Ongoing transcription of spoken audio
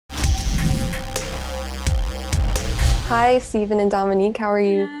Hi, Stephen and Dominique. How are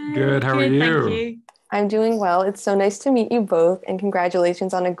you? Good. Hi, How are good, thank you? you. I'm doing well. It's so nice to meet you both, and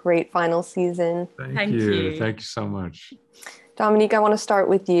congratulations on a great final season. Thank Thank you. you. Thank you so much. Dominique, I want to start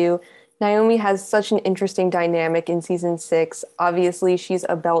with you. Naomi has such an interesting dynamic in season 6. Obviously, she's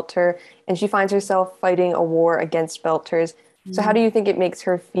a belter, and she finds herself fighting a war against belters. So, how do Mm. you think it makes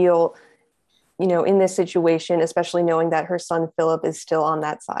her feel, in this situation, especially knowing that her son Philip is still on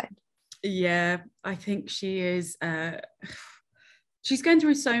that side? Yeah, I think she is. She's going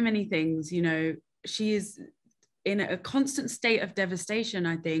through so many things. She is in a constant state of devastation.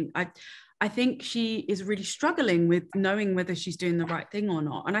 I think she is really struggling with knowing whether she's doing the right thing or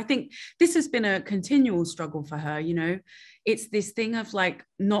not. And I think this has been a continual struggle for her. It's this thing of like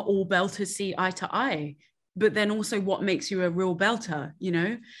not all belters see eye to eye, but then also what makes you a real belter.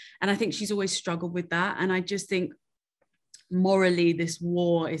 And I think she's always struggled with that. And I just think morally, this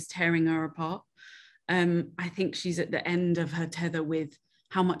war is tearing her apart. I think she's at the end of her tether with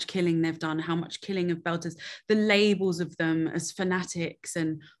how much killing they've done, how much killing of belters, the labels of them as fanatics,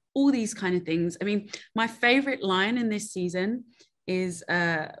 and all these kind of things. I mean, my favorite line in this season is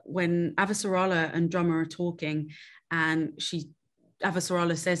when Avasarala and Drummer are talking, and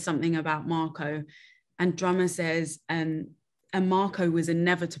Avasarala says something about Marco, and Drummer says, and Marco was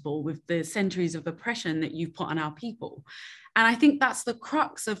inevitable with the centuries of oppression that you've put on our people. And I think that's the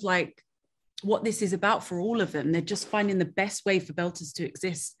crux of like what this is about for all of them. They're just finding the best way for belters to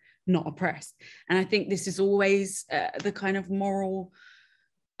exist, not oppressed. And I think this is always the kind of moral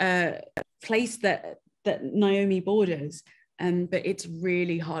uh, place that Naomi borders. But it's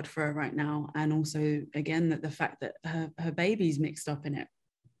really hard for her right now. And also, again, that the fact that her baby's mixed up in it.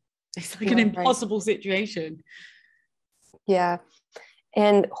 It's like an Right. impossible situation. Yeah.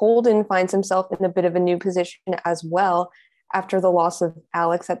 And Holden finds himself in a bit of a new position as well after the loss of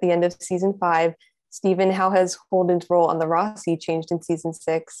Alex at the end of season 5. Stephen, how has Holden's role on the Rossi changed in season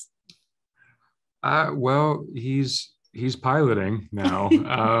 6? Well, he's piloting now.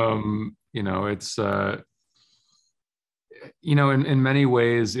 It's in many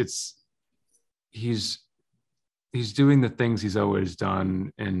ways, he's he's doing the things he's always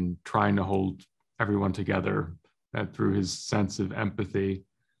done and trying to hold everyone together through his sense of empathy.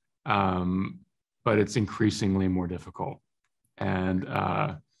 But it's increasingly more difficult. And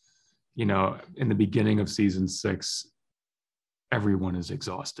in the beginning of season 6, everyone is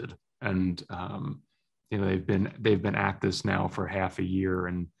exhausted, and they've been at this now for half a year,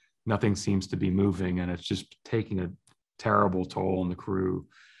 and nothing seems to be moving, and it's just taking a terrible toll on the crew.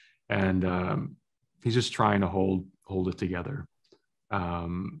 And he's just trying to hold it together.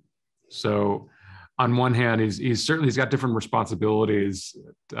 So on one hand, he's got different responsibilities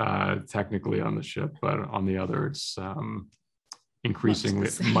technically on the ship, but on the other, it's increasingly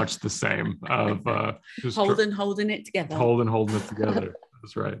much the same of just Holding it together. holding it together.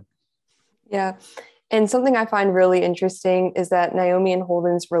 That's right. Yeah. And something I find really interesting is that Naomi and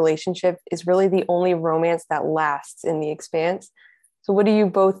Holden's relationship is really the only romance that lasts in the Expanse. So what do you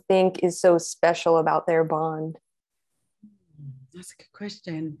both think is so special about their bond? That's a good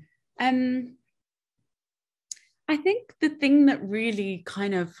question. I think the thing that really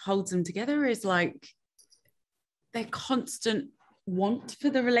kind of holds them together is like their constant want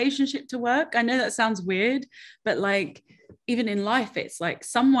for the relationship to work. I know that sounds weird, but like even in life, it's like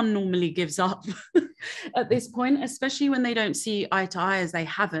someone normally gives up at this point, especially when they don't see eye to eye as they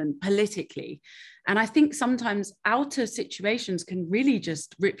haven't politically. And I think sometimes outer situations can really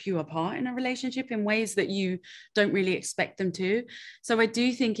just rip you apart in a relationship in ways that you don't really expect them to. So I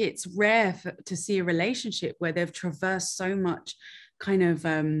do think it's rare to see a relationship where they've traversed so much kind of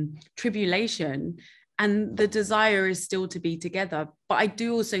tribulation, and the desire is still to be together. But I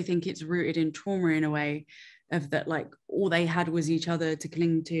do also think it's rooted in trauma in a way, of that like all they had was each other to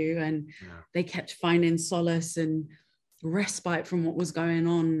cling to, and they kept finding solace and respite from what was going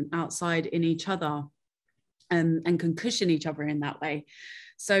on outside in each other, and can cushion each other in that way.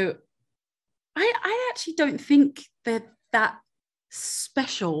 So I actually don't think they're that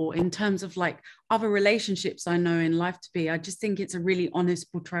special in terms of like other relationships I know in life to be. I just think it's a really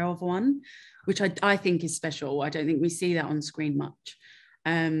honest portrayal of one, which I think is special. I don't think we see that on screen much.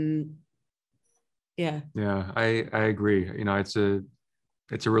 Yeah, I agree. It's a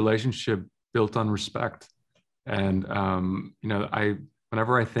relationship built on respect. And I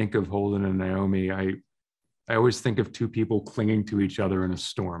whenever I think of Holden and Naomi, I always think of two people clinging to each other in a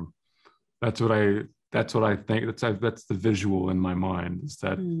storm. That's what I think. That's the visual in my mind, is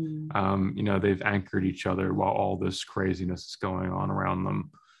that they've anchored each other while all this craziness is going on around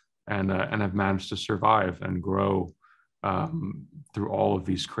them, and have managed to survive and grow through all of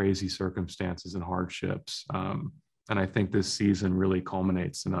these crazy circumstances and hardships. And I think this season really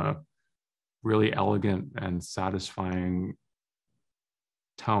culminates in a really elegant and satisfying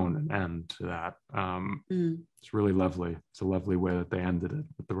tone and end to that. It's really lovely. It's a lovely way that they ended it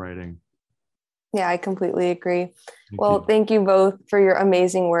with the writing. Yeah, I completely agree. Thank Thank you both for your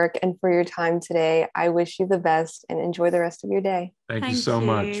amazing work and for your time today. I wish you the best and enjoy the rest of your day. Thank you so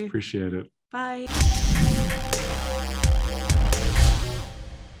much. Appreciate it. Bye.